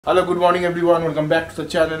Hello good morning everyone, welcome back to the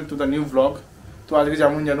channel to the new blog. তো আজকে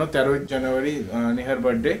যেমন জানো 13 জানুয়ারি নেহার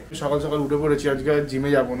birthday. সকাল সকাল উঠে পড়েছি, আজকে জিমে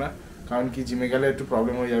যাবো না, কারণ কি জিমে গেলে একটু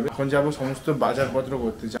প্রবলেম হয়ে যাবে। এখন যাবো সমস্ত বাজারপত্র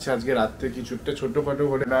করতে চাচ্ছি। আজকে রাত্রে কিছু একটা ছোট্টখাটো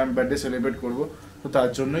করে বার্থডে সেলিব্রেট করবো, তো তার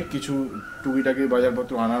জন্যই কিছু টুকিটাকি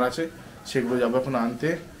বাজারপত্র আনার আছে, সেগুলো যাবো এখন আনতে।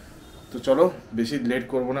 তো চলো বেশি লেট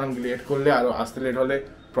করবো না, লেট করলে আরো আসতে লেট হলে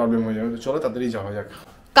প্রবলেম হয়ে যাবে। তো চলো তাড়াতাড়ি যাওয়া যাক।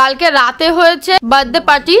 কালকে রাতে হয়েছে বার্থডে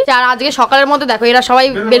পার্টি, আর আজকে সকালের মধ্যে দেখো এরা সবাই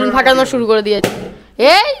বেলুন ফাটানো শুরু করে দিয়েছে।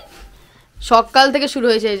 এই সকাল থেকে শুরু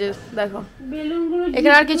হয়েছে, এই যে দেখো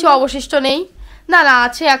এখানে আর কিছু অবশিষ্ট নেই, না না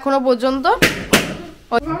আছে এখনো পর্যন্ত।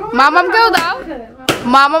 মামামকেও দাও,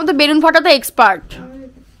 মামাম তো বেলুন ফাটাতে এক্সপার্ট।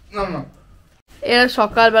 এরা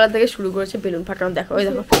সকালবেলা থেকে শুরু করেছে বেলুন ফাটানো, দেখো ওই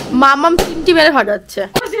দেখো মামাম চিমটি মেরে ফাটাচ্ছে।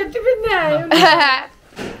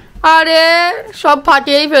 আরে সব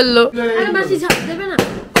ফাটিয়েই ফেললো।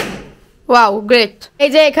 Wow great. এই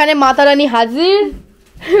যে এখানে মাতা রানী হাজির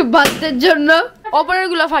বাচ্চার জন্য। ওপরের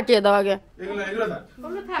গুলো ফাটিয়ে দাও আগে,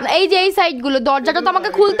 এই যে এই সাইড গুলো। দরজাটা তো আমাকে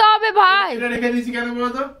খুলতে হবে ভাই।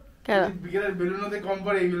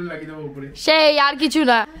 সেই আর কিছু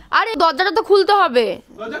না, আরে দরজাটা তো খুলতে হবে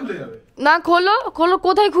না। খোলো খোলো,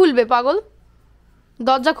 কোথায় খুলবে পাগল?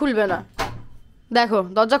 দরজা খুলবে না, দেখো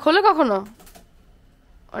দরজা খোলে কখনো?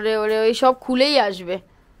 আরে ওরে ওই সব খুলেই আসবে।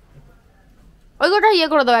 ওই গোটা ইয়ে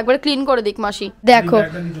করে দাও, একবারে ক্লিন করে দিক মাসি। দেখো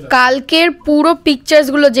কালকের পুরো পিকচার্স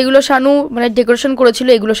গুলো যেগুলো শানু মানে ডেকোরেশন করেছিল,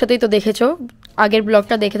 এগুলোর সাথেই তো দেখেছো, আগের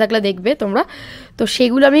ব্লগটা দেখে থাকলে দেখবে তোমরা। তো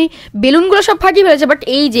সেগুলো আমি বেলুনগুলো সব ফাটিয়ে ফেলেছে, বাট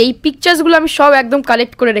এই যে এই পিকচার্সগুলো আমি সব একদম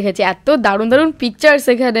কালেক্ট করে রেখেছি। এত দারুণ দারুণ পিকচার্স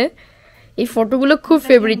এখানে, এই ফটোগুলো খুব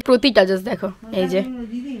ফেভারিট প্রতিটা। জাস্ট দেখো এই যে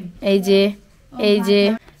এই যে এই যে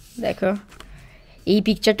দেখো এই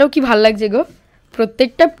পিকচারটাও কি ভাল লাগছে গো,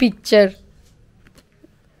 প্রত্যেকটা পিকচার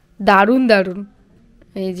দারুণ দারুণ।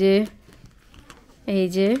 এই যে এই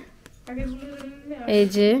যে এই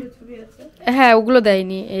যে হ্যাঁ ওগুলো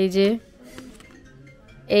দেয়নি। এই যে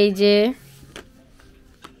এই যে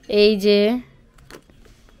এই যে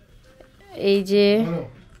এই যে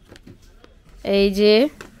এই যে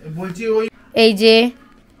এই যে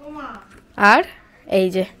আর এই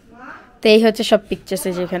যে, তো এই হচ্ছে সব পিকচার্স।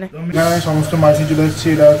 এই যে এখানে সমস্ত মাছই চলে এসেছে।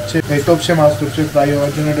 এটা হচ্ছে তপসে মাছ, তপসে ফ্রাই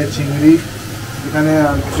হওয়ার জন্য। এটা চিংড়ি, এখানে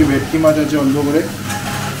কিছু ভেটকি মাছ আছে অল্প করে।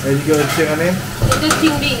 এইদিকে হচ্ছে এখানে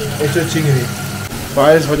চিংড়ি,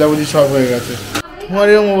 পায়েস ভাজাভুজি সব হয়ে গেছে। তোমার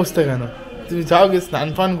এরকম অবস্থা কেন? তুমি যাও গিয়ে স্নান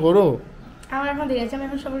ফান করো। আমার এখন দেখেছি, আমি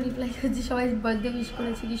এখন সবাই রিপ্লাই করছি, সবাই বার্থডে উইশ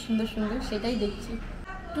করেছি কি সুন্দর সুন্দর, সেটাই দেখছি।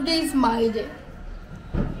 Today is my day.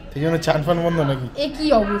 সেই জন্য চান ফান বন্ধ নাকি? এ কি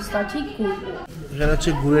অবস্থা, ঠিক করবো। এখানে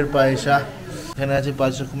হচ্ছে গুড়ের পায়েসা, এখানে আছে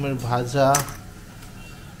 5 রকমের ভাজা,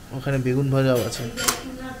 ওখানে বেগুন ভাজাও আছে।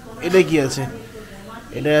 এটা কি আছে?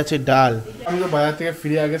 এটা আছে ডাল। আমি তো বাজার থেকে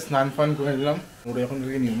ফিরে আগে স্নান ফান করে নিলাম। ওরা এখন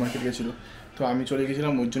নিউ মার্কেট গেছিলো, তো আমি চলে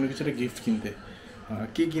গেছিলাম ওর জন্য কিছু একটা গিফট কিনতে।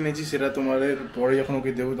 কী কিনেছি সেটা তোমাদের পরে যখন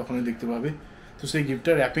ওকে দেবো তখনই দেখতে পাবে। তো সেই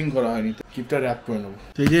গিফটটা র্যাপিং করা হয়নি, তো গিফটটা র্যাপ করে নেবো।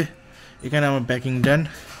 তো এই যে এখানে আমার প্যাকিং ডান,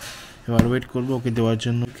 এবার ওয়েট করবো ওকে দেওয়ার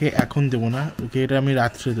জন্য। ওকে এখন দেবো না, ওকে এটা আমি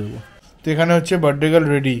রাত্রে দেবো। তো এখানে হচ্ছে বার্থডে গার্ল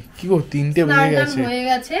রেডি। কি গো 3টে বেজে গেছে। হয়ে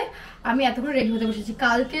গেছে, আমি এতক্ষণ রেডি হতে বসেছি।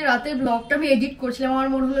 কালকে রাতের ব্লগটা আমি এডিট করছিলাম, আমার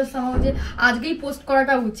মনে হলো যে আজকেই পোস্ট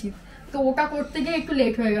করাটা উচিত, তো ওটা করতে গিয়ে একটু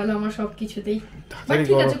লেট হয়ে গেল আমার সবকিছুতেই।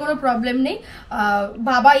 ঠিক আছে, কোনো প্রবলেম নেই।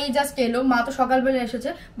 বাবা এই জাস্ট এলো, মা তো সকালবেলা এসেছে,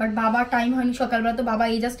 বাট বাবার টাইম হয়নি সকালবেলা, তো বাবা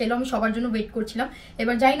এই জাস্ট এলো, আমি সবার জন্য ওয়েট করছিলাম।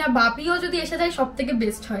 এবার যাই না, বাপিও যদি এসে যায় সব থেকে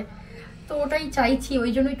বেস্ট হয়, তো ওটাই চাইছি,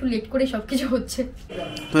 ওই জন্য একটু লেট করে সবকিছু হচ্ছে।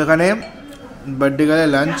 তো এখানে বার্থডে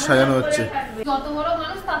গার্লের লাঞ্চ সাজানো হচ্ছে। যত বড়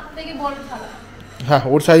মানুষ তার থেকে বড় থালা। হ্যাঁ,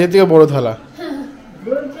 ওর সাইজের থেকে বড় থালা।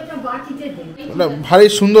 ওটা ভারী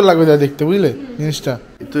সুন্দর লাগবে যা দেখতে, বুঝলে জিনিসটা।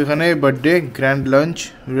 তো এখানে birthday grand lunch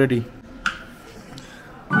ready.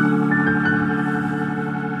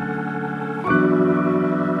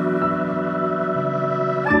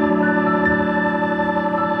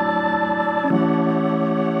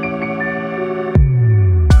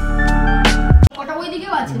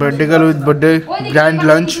 Birthday girl with birthday grand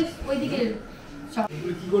lunch.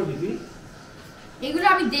 এগুলো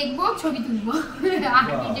আমি দেখবো, ছবি তুলবো।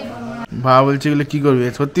 বাবা বলছে এগুলো কি করবি?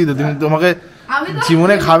 সত্যি তো তুমি তোমাকে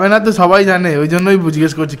জীবনে খাবে না তো সবাই জানে, ওই জন্যই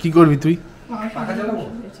জিজ্ঞেস করছে কি করবি তুই।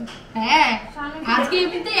 হ্যাঁ আজকে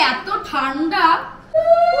এমনিতে এত ঠান্ডা।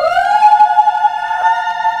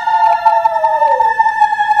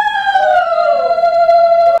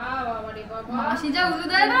 মাসি যা উড়ে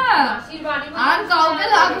দেয় না, আর কাউকে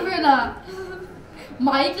লাগবে না,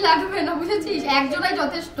 মাইক লাগবে না, বুঝেছিস? একজনাই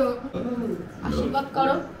যথেষ্ট। আশীর্বাদ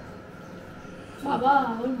করো বাবা,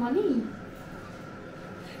 ওর মানি।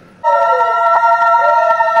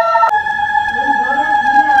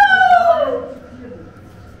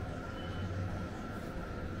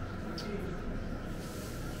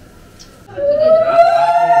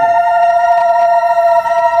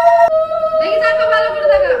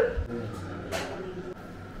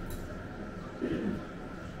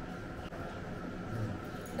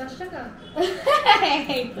 টাকা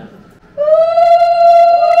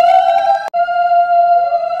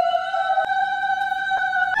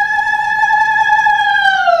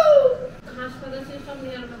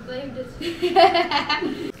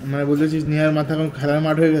মানে বলতেছিস নেহার মাথা এখন খেলার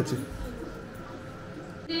মাঠ হয়ে গেছে।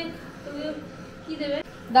 কি দেবে?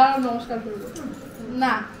 দাঁড়াও, নমস্কার করবো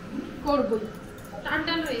না, করবো টান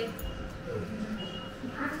টান হয়ে।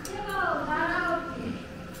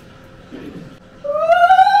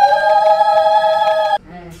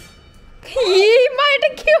 মা এটা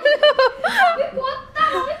কি হলো?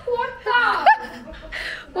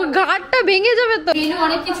 ও ঘাটটা ভেঙে যাবে তো। মেনু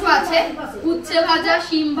অনেক কিছু আছে, উচ্ছে ভাজা,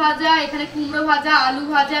 শিম ভাজা, এখানে কুমড়ো ভাজা, আলু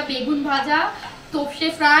ভাজা, বেগুন ভাজা, তোপসে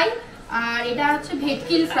ফ্রাই, আর এটা হচ্ছে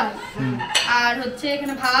ভেটকিল ফ্রাই, আর হচ্ছে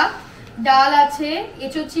এখানে ভাত, ডাল আছে,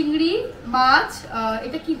 এঁচো চিংড়ি, মাছ,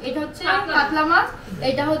 এটা কি, এটা হচ্ছে কাতলা মাছ,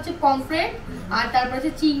 এটা হচ্ছে পমফ্রেট, আর তারপরে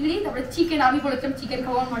হচ্ছে চিংড়ি, তারপরে চিকেন। আমি বলেছিলাম চিকেন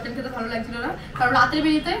খাবো, মাটন খেতে ভালো লাগছিল না, কারণ রাতের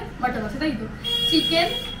বেরিয়েতে মাটন আছে, তাই তো। চিকেন,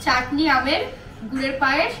 চাটনি, আমের, গুড়ের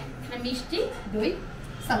পায়েস, মিষ্টি, দই,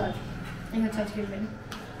 সালাড, এই হচ্ছে আজকের মেনু।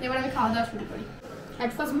 এবার আমি খাওয়া দাওয়া শুরু করি।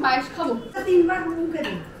 এট ফার্স্ট পায়েস খাবো, 3 বার মুখে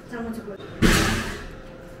দিই চামচ করে।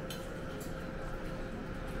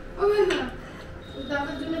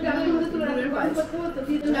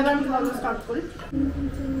 এবার আমি খাওয়া স্টার্ট করি।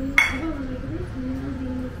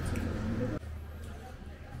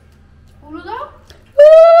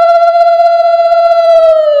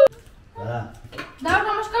 দাও,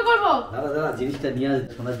 নমস্কার করবো। দাদা জিনিসটা নিয়ে আস,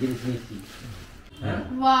 সোনার জিনিস নিয়েছি।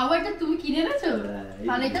 বাবা, এটা তুমি কিনে এনেছো?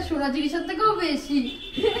 মানে এটা সোনার জিনিসের থেকেও বেশি।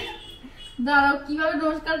 দাঁড়াও, কিভাবে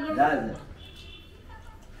নমস্কার করবো?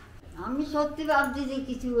 আমি সত্যি ভাবছি যে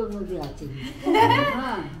কিছু ওর মধ্যে আছে।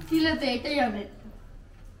 দিলেতে এটাই অনেক।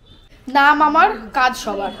 নাম আমার, কাজ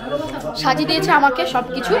সবার। সাজিয়ে দিয়েছে আমাকে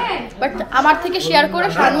সবকিছু, বাট আমার থেকে শেয়ার করে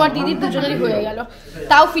শানু আর দিদির দুজনেরই হয়ে গেল,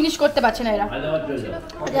 তাও ফিনিশ করতে পারছে না এরা।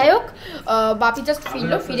 যাই হোক, বাপি জাস্ট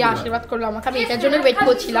ফিরে আশীর্বাদ করলো আমাকে, আমি এটার জন্য ওয়েট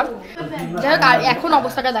করছিলাম। যাই হোক, আর এখন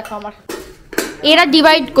অবস্থাটা দেখো আমার, এরা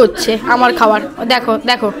ডিভাইড করছে আমার খাবার। দেখো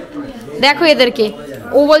দেখো দেখো এদেরকে,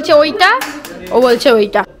 ও বলছে ওইটা, ও বলছে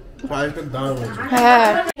ওইটা। হ্যাঁ,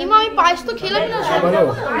 আমি পায়েস তো খেলাম না,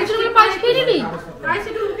 পায়েস খেয়ে নিলি?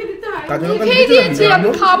 খেয়ে দিয়েছি, আমি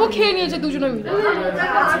খাবো, খেয়ে নিয়েছে দুজনে মিলে।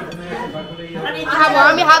 খাবো,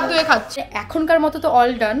 আমি হাত ধুয়ে খাচ্ছি। এখনকার মতো তো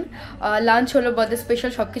অল ডান, লাঞ্চ হলো, বার্থডে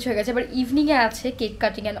স্পেশাল সব কিছু হয়ে গেছে। এবার ইভিনিংয়ে আছে কেক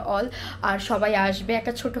কাটিং অ্যান্ড অল, আর সবাই আসবে,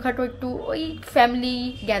 একটা ছোটোখাটো একটু ওই ফ্যামিলি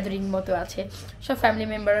গ্যাদারিং মতো আছে, সব ফ্যামিলি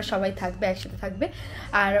মেম্বাররা সবাই থাকবে, একসাথে থাকবে।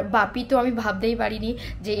 আর বাপি তো আমি ভাবতেই পারিনি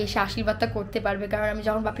যে এসে আশীর্বাদটা করতে পারবে, কারণ আমি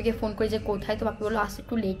যখন বাপিকে ফোন করি যে কোথায়, তো বাপি বললো আসতে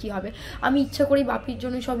একটু লেটই হবে। আমি ইচ্ছা করেই বাপির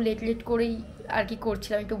জন্য সব লেট করেই আর কি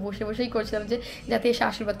করছিলাম, একটু বসেই করছিলাম যে যাতে এসে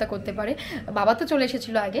আশীর্বাদটা করতে পারে। বাবা তো চলে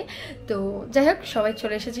এসেছিলো আগে, তো যাই হোক সবাই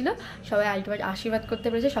চলে এসেছিলো, সবাই আলটিমেট আশীর্বাদ করতে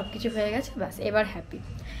পেরেছে, সব কিছু হয়ে গেছে, ব্যাস এবার হ্যাপি।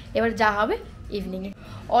 এবার যা হবে ইভিনিংয়ে।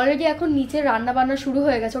 অলরেডি এখন নিচে রান্না বান্না শুরু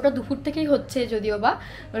হয়ে গেছে, ওটা দুপুর থেকেই হচ্ছে যদিও বা,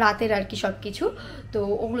 রাতের আর কি সব কিছু, তো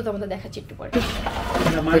ওগুলো তোমাদের দেখাচ্ছি একটু পরে।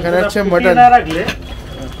 এখানে হচ্ছে মটন রাখলে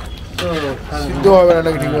তো সিদ্ধ হবে না,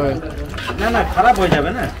 ঠিক হবে না খারাপ হয়ে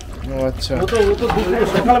যাবে না। আচ্ছা, ও তো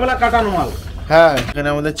সকালবেলা কাটানো মাল। হ্যাঁ, এখানে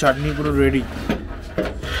আমাদের চাটনি পুরো রেডি।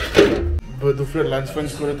 দুপুরে লাঞ্চ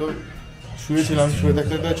ফাঞ্চ করে তো শুয়েছিলাম, শুয়ে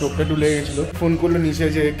থাকতে চোখটা একটু লেগে গেছিলো। ফোন করলো নিচে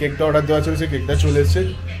যে কেকটা অর্ডার দেওয়া ছিল, সে কেকটা চলে এসছে,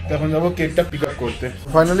 তখন যাবো কেকটা পিক আপ করতে।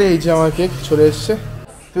 ফাইনালি এই যে আমার কেক চলে এসছে।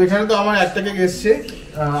 তো এখানে তো আমার একটা কেক এসছে,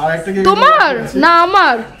 আর একটা কেক তোমার না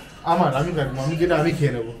আমার? আমি খাবো, আমি যেটা আমি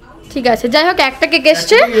খেয়ে নেবো। ঠিক আছে, যাই হোক একটা কেক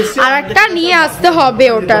এসছে, আর একটা নিয়ে আসতে হবে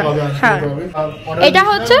ওটা। হ্যাঁ, এটা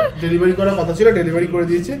হচ্ছে ডেলিভারি করার কথা ছিল, ডেলিভারি করে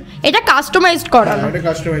দিয়েছে। এটা কাস্টমাইজড করা, এটা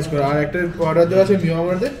কাস্টমাইজ করা। আর একটা অর্ডার দেওয়া আছে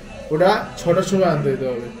মিয়ামারতে, ওটা 6টার সময় আনতে দিতে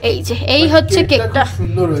হবে। এই যে এই হচ্ছে কেকটা,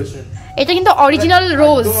 সুন্দর হয়েছে। এটা কিন্তু অরিজিনাল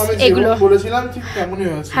রোজ, এগুলো বলেছিলাম ঠিক তেমনই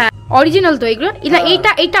হয়েছে। হ্যাঁ, অরিজিনাল তো এগুলো।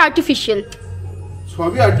 এটা আর্টিফিশিয়াল।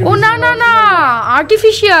 সবই ও আর্টিফিশিয়াল। না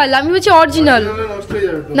আর্টিফিশিয়াল, আমি বলছি অরিজিনাল।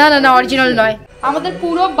 না অরিজিনাল নয়। আমাদের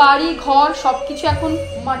পুরো বাড়ি ঘর সবকিছু এখন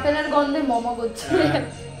মাটনের গন্ধে মমা করছে,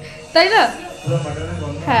 তাই না?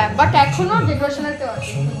 হ্যাঁ, বাট এখনো ডেকোরেশনের তো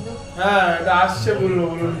আছে। হ্যাঁ, এটা আসছে, বললো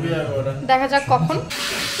দেখা যাক কখন।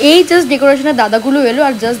 এই জাস্ট ডেকোরেশনের দাদাগুলো এলো,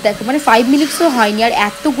 আর জাস্ট দেখো মানে 5 মিনিটসও হয়নি, আর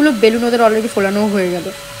এতগুলো বেলুন ওদের অলরেডি ফোলানো হয়ে গেল।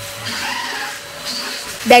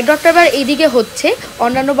 ব্যাকড্রপটা এবার এইদিকে হচ্ছে,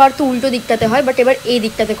 অন্যান্য বার তো উল্টো দিকটাতে হয়, বাট এবার এই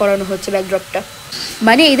দিকটাতে করানো হচ্ছে ব্যাকড্রপটা।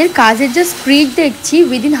 মানে এদের কাজের যে স্পিড দেখছি,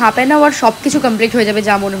 উইদিন হাফ অ্যান আওয়ার সব কিছু কমপ্লিট হয়ে যাবে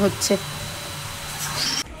যা মনে হচ্ছে।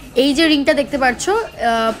 এই যে রিংটা দেখতে পাচ্ছ,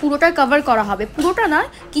 পুরোটা কভার করা হবে, পুরোটা না,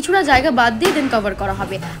 কিছুটা জায়গা বাদ দিয়ে দেন কভার করা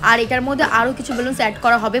হবে। আর এটার মধ্যে আরও কিছু বেলুনস অ্যাড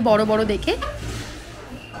করা হবে বড় বড় দেখে,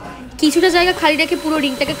 কিছুটা জায়গা খালি রেখে পুরো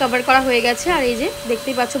রিংটাকে কভার করা হয়ে গেছে। আর এই যে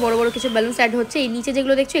দেখতেই পাচ্ছ বড় বড় কিছু ব্যালুন্স অ্যাড হচ্ছে। এই নিচে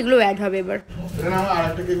যেগুলো দেখছো এগুলো অ্যাড হবে এবার। এখানে আমার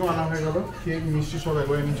আরেকটা কেকও আনা হয়ে গেল, কেক মিষ্টি সব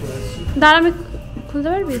একবারে নিয়ে চলে এসেছি। দাঁড়া, আমি খুলতে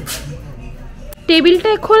পারবি? টেবিলটা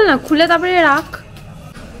খোল না, খুলে তারপরে রাখ,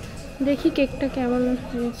 দেখি কেকটা কেমন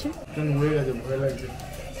হয়েছে। নড়ে গেছে, ভয় লাগছে।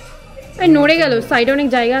 এই নড়ে গেল, সাইডে অনেক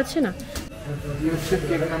জায়গা আছে না। এই হচ্ছে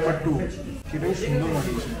কেক নাম্বার 2। কেকটাও সুন্দর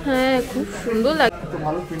লাগিয়েছে। হ্যাঁ খুব সুন্দর লাগে, তো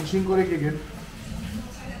ভালো ফিনিশিং করে কেকের।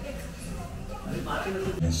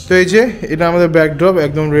 তো এই যে এটা আমাদের ব্যাকড্রপ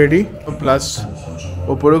একদম রেডি, প্লাস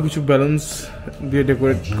ওপরেও কিছু ব্যালুন্স দিয়ে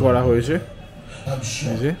ডেকোরেট করা হয়েছে।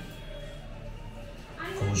 এই যে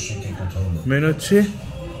মেন হচ্ছে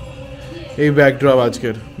এই ব্যাকড্রপ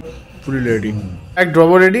আজকের ফুলি রেডি,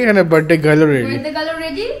 ব্যাকড্রপও রেডি, এখানে বার্থডে গার্লও রেডি।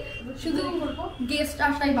 রেডি, শুধু গেস্ট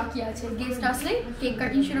আসাই বাকি আছে। গেস্ট আসলেই কেক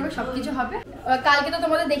কাটিং শুরু হবে, সবকিছু হবে। কালকে তো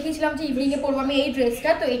তোমাদের দেখিয়েছিলাম যে ইভিনিং এ পরবো আমি এই ড্রেসটা,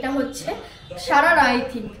 তো এটা হচ্ছে সারা রাই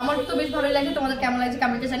থিম। আমার তো বেশ ভালো লাগে, তোমাদের কেমন লাগছে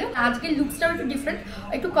কমেন্টে জানিও। আজকের লুকসটাও একটু ডিফারেন্ট,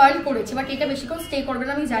 একটু কার্ল করেছি, বাট এটা বেশিক্ষণ স্টে করবে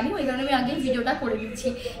না আমি জানি, ওই কারণে আমি আগেই ভিডিওটা করে দিচ্ছি।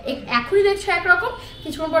 এখনই দেখছো একরকম,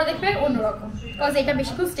 কিছুক্ষণ পরে দেখবে অন্যরকম, বিকজ এটা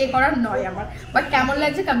বেশিক্ষণ স্টে করার নয় আমার। বাট কেমন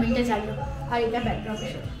লাগছে কমেন্টে জানিও। আর এটা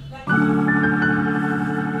ব্যাকগ্রাউন্ডের সাথে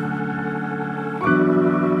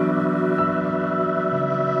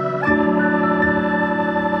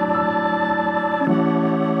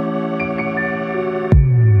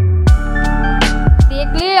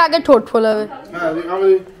দেখলেই আগে ঠোঁট ফোলাবে,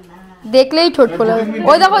 দেখলেই ঠোঁট ফোলাবে।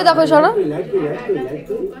 ওই দেখো, ওই দেখো সরো,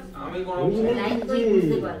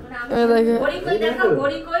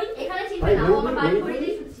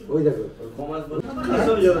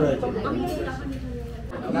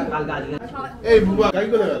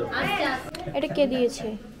 এটা কে দিয়েছে?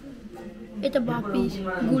 এটা বাপি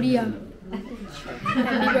গুড়িয়া,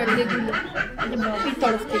 হ্যাপি বার্থডে গুলো, এটা বাপির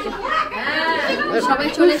তরফ থেকে। সবাই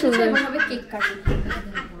চলে এসেছে, এভাবে কেক কাটে।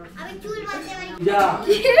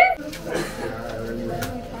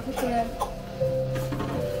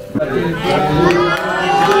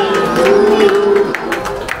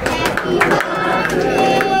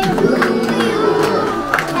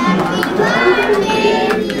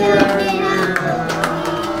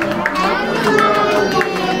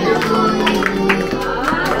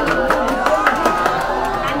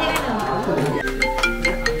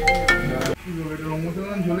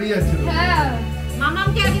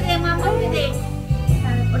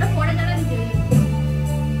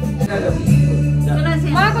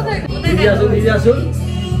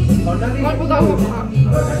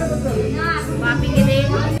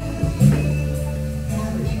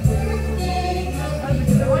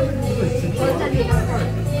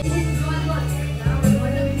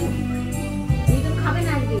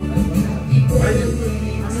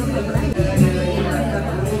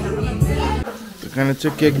 এখানে হচ্ছে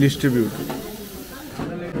কেক ডিস্ট্রিবিউট।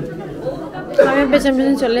 আমি পেছন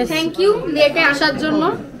পেছন চলে এসেছি। থ্যাংক ইউ লেটে আসার জন্য।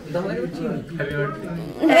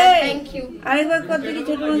 Thank you. আরেকবার কত কি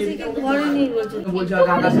ছোট মাসিকে ঘরে নিয়ে বলছে, বলছে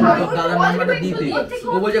দাদার নাম্বারটা দিতে,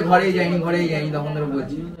 ও বলছে ঘরেই যাইনি তখন ধরে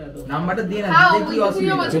বলছি নাম্বারটা দিয়ে না দিতে কি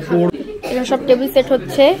অসুবিধা। এখানে সব টেবিল সেট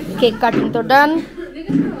হচ্ছে, কেক কাটিং তো ডান,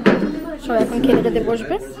 সব এখন খেতে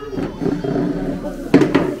বসবে।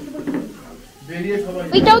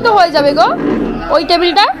 ওইটাও তো হয়ে যাবে গো, ওই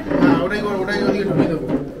টেবিলটা।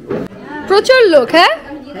 প্রচুর লোক, হ্যাঁ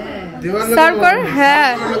সার্ভ কর, হ্যাঁ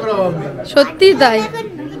সত্যি তাই,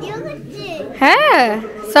 হ্যাঁ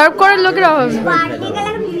সার্ভ করার লোকের অভাব।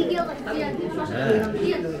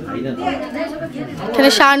 এখানে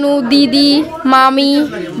শানু, দিদি, মামি,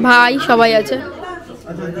 ভাই সবাই আছে।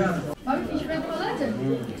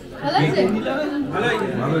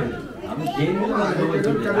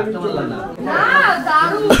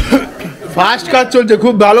 ফাস্ট কাজ চলছে,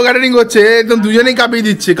 খুব ভালো গার্ডেনিং হচ্ছে, একদম দুজনেই কাঁপিয়ে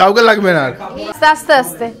দিচ্ছে, কাউকে লাগবে না। আস্তে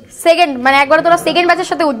আস্তে সেকেন্ড, মানে একবারে তোরা সেকেন্ড ব্যাচের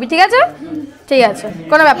সাথে উঠবি, ঠিক আছে? ঠিক আছে,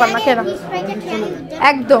 কোনো ব্যাপার না, খেয়ে নাও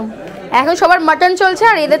একদম। এখন সবার মাটন চলছে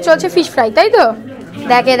আর এদের চলছে ফিশ ফ্রাই, তাই তো?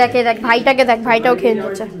 দেখে ভাইটাকে দেখ, ভাইটাও খেয়ে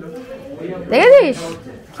নিচ্ছে, দেখেছিস?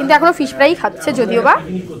 কিন্তু এখনো ফিশ ফ্রাই খাচ্ছে যদিও বা,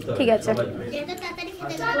 ঠিক আছে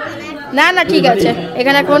না না ঠিক আছে।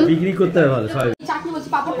 এখানে এখন বিক্রি করতে হবে ভালো সবাই।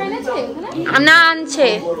 না আনছে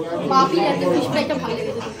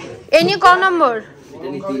এই নিয়ে ক নম্বর?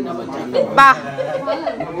 বাহ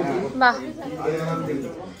বাহ,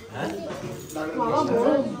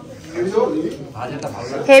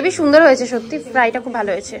 হেভি সুন্দর হয়েছে সত্যি, ফ্রাইটা খুব ভালো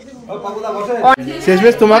হয়েছে।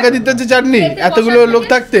 শেষমেশ তোমাকে দিতে হচ্ছে চাটনি, এতগুলো লোক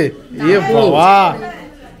থাকতে। এ বাবা,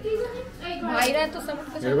 ভাইরা এত সাপোর্ট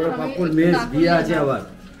করছে। এবারে পাপুর মেস বিয়ে আছে আবার।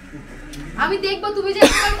 আমি দেখবো তুমি যে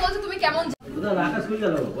একবার বলছো তুমি কেমন। ওটা আকাশ কই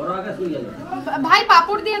গেল, বড় আকাশ কই গেল? ভাই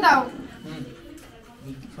পাপড় দিয়ে দাও।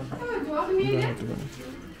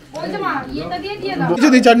 ওই যে মা এটা দিয়ে দিয়ে দাও কিছু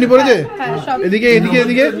দিয়ে চাটনি পড়েছে হ্যাঁ সব এদিকে এদিকে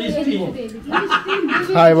এদিকে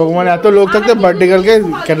হাই ভগবান এত লোক থাকতে বার্থডে গার্লকে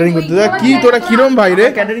ক্যাটারিং করতে দেয় কি তোরা কিরম ভাই রে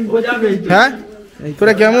ক্যাটারিং বোঝাবে হ্যাঁ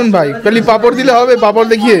তোরা কেমন ভাই খালি পাপড় দিলে হবে পাপড়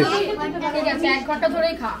দেখিয়ে ঠিক আছে 1 ঘন্টা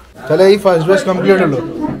ধরেই খা তাহলে এই ফার্স্ট ব্যাচ কমপ্লিট হলো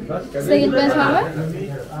সেকেন্ড ব্যাচ হবে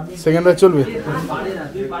সেকেন্ড ব্যাচ চলবে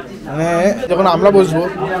মানে যখন আমরা বসবো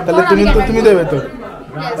তাহলে তুমি দেবে তো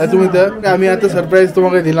তুমি তো আমি এত সারপ্রাইজ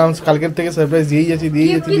তোমাকে দিলাম কালকের থেকে সারপ্রাইজ দিয়েই যাচ্ছি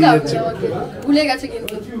ভুলে গেছে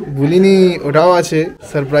কিন্তু ভুলিনি ওটাও আছে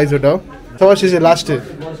সারপ্রাইজ ওটাও সবার শেষে লাস্টে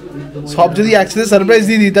সব যদি একসাথে সারপ্রাইজ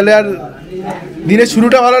দিয়ে দিই তাহলে আর দিনের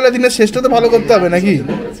শুরুটা ভালো হলে দিনের শেষটা তো ভালো করতে হবে নাকি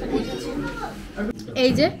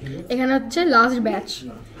এই যে এখানে হচ্ছে লাস্ট ব্যাচ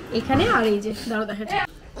এখানে আর এই যে দাঁড়া দেখাচ্ছি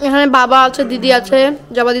এখানে বাবা আছে দিদি আছে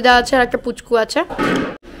জবা দিদা আছে আর একটা পুচকু আছে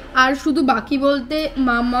আর শুধু বাকি বলতে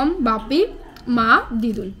মামাম বাপি মা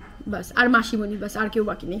দিদুন বাস আর মাসিমণি বাস আর কেউ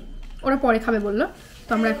বাকি নেই ওরা পরে খাবে বললো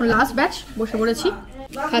তো আমরা এখন লাস্ট ব্যাচ বসে পড়েছি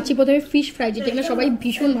খাচ্ছি প্রথমে ফিশ ফ্রাই যেটা কিনা সবাই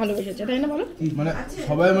ভীষণ ভালোবেসেছে তাই না বলো মানে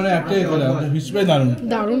সবাই মানে একটাই বলে ফিশ ফ্রাই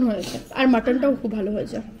দারুণ হয়েছে আর মাটনটাও খুব ভালো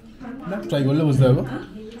হয়েছে ট্রাই করলে বুঝতে পারবো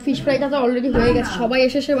ফিশ ফ্রাইটা তো অলরেডি হয়ে গেছে সবাই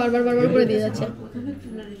এসে বারবার করে দিয়ে যাচ্ছে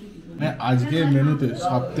মানে আজকের মেনুতে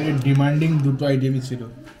সবথেকে ডিমান্ডিং দুটো আইটেমই ছিল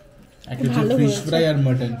একটা হচ্ছে ফিশ ফ্রাই আর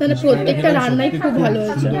মাটন মানে প্রত্যেকটা রান্নাই খুব ভালো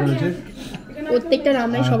হয়েছে প্রত্যেকটা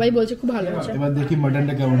রান্নাই সবাই বলছে খুব ভালো হয়েছে এবার দেখি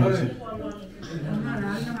মাটনটা কেমন হয়েছে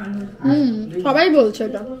সবাই বলছে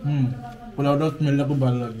এটা পোলাওটার স্মেলটা খুব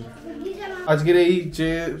ভালো লাগে আজকের এই যে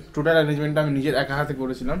টোটাল অ্যারেঞ্জমেন্টটা আমি নিজের একা হাতে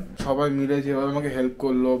করেছিলাম সবাই মিলে যেভাবে আমাকে হেল্প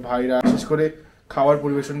করলো ভাইরা বিশেষ করে খাবার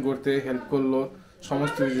পরিবেশন করতে হেল্প করলো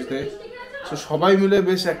সমস্ত কিছুতে তো সবাই মিলে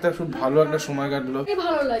বেশ একটা খুব ভালো একটা সময় কাটলো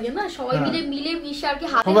ভালো লাগে না সবাই মিলে মিশে আর কি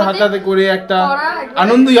সবাই হাতে হাতে করে একটা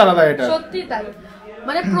আনন্দই আলাদা এটা সত্যি তাই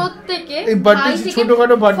মানে প্রত্যেকে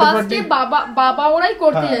ছোটখাটো বার্থডে পার্টি বাবা ওরাই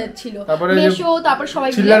করতে যাচ্ছিল মেশো তারপর সবাই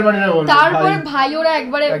তারপর ভাই ওরা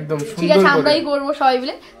একবারে ঠিক আছে আমরাই করবো সবাই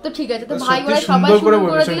মিলে তো ঠিক আছে তো ভাই ওরা সবাই শুরু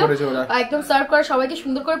করে দিল একদম সার্ভ করে সবাইকে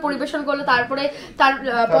সুন্দর করে পরিবেশন করলো তারপরে তার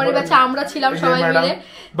পরের ব্যাচে আমরা ছিলাম সবাই মিলে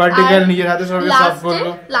বার্থডে গার্ল নিজের হাতে সবাইকে সার্ভ করলো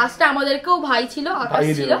লাস্টে আমাদেরকেও ভাই ছিল আকাশ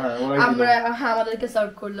ছিল আমরা আমাদেরকে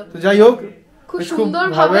সার্ভ করলো তো যাই হোক খুব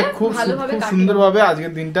সুন্দরভাবে খুব সুন্দরভাবে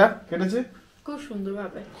আজকের দিনটা কেটেছে খুব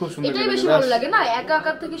সুন্দরভাবে এটাই বেশি ভালো লাগে না একা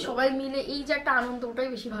একা থেকে সবাই মিলে এই যে একটা আনন্দ ওটাই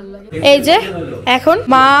বেশি ভালো লাগে এই যে এখন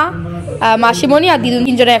মা মাসিমণি আর দিদুন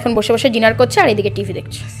তিনজনে এখন বসে বসে ডিনার করছে আর এদিকে টিভি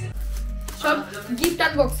দেখছে সব গিফট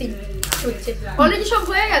আনবক্সিং হচ্ছে অলরেডি সব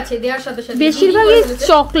হয়ে গেছে দেওয়ার সাথে সাথে বেশিরভাগই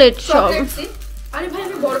চকলেট সব আরে ভাই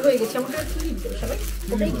আমি বড় হয়ে গেছি আমাকে কি গিফট দেবে সবাই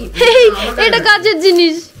ওটাই গিফট এটা কাজের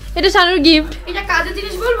জিনিস এটা শানুর গিফট এটা কাজের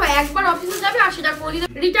জিনিস বলবো একবার অফিসে যাবে আর সেটা কোনোদিন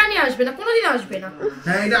রিটার্নই আসবে না কোনোদিন আসবে না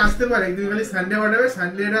হ্যাঁ এটা আসতে পারে একদিন খালি সানডে পাঠাবে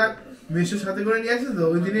সানডে এটা মেশোর সাথে করে নিয়ে আসে তো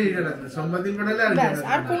ওই দিনে রিটার্ন আসবে সোমবার দিন পাঠালে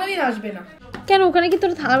আর কোনোদিন আসবে না কেন ওখানে কি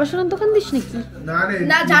তোর থালা বাসনের দোকান দিস নাকি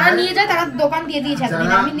না যারা নিয়ে যায় তারা দোকান দিয়ে দিয়েছে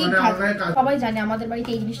আমি নিয়ে সবাই জানে আমাদের বাড়িতে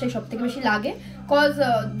এই জিনিসটাই সব থেকে বেশি লাগে কজ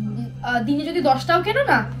দিনে যদি 10টাও কেনো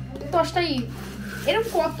না 10টাই এরকম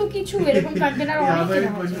কত কিছু এরকম কন্টেনার অনেক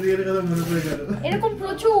এরকম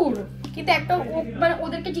প্রচুর কিন্তু একটা মানে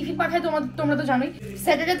ওদেরকে টিফিন পাঠায় তোমরা তো জানোই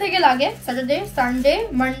স্যাটারডে থেকে লাগে স্যাটারডে সানডে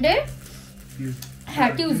মানডে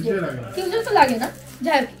হ্যাঁ টিউসডে তো লাগে না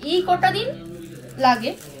যাই হোক এই কটা দিন লাগে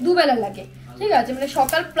দুবেলা লাগে ঠিক আছে মানে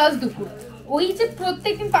সকাল প্লাস দুপুর ওই যে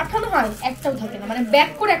প্রত্যেকদিন পাঠানো হয় একটাও থাকে না মানে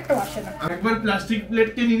ব্যাক করে একটাও আসে না একবার প্লাস্টিক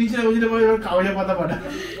প্লেটকে নিয়ে নিয়েছে ওই যে কাগজের পাতা পাঠা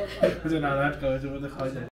না কাগজের পাতা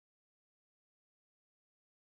খাওয়া যায়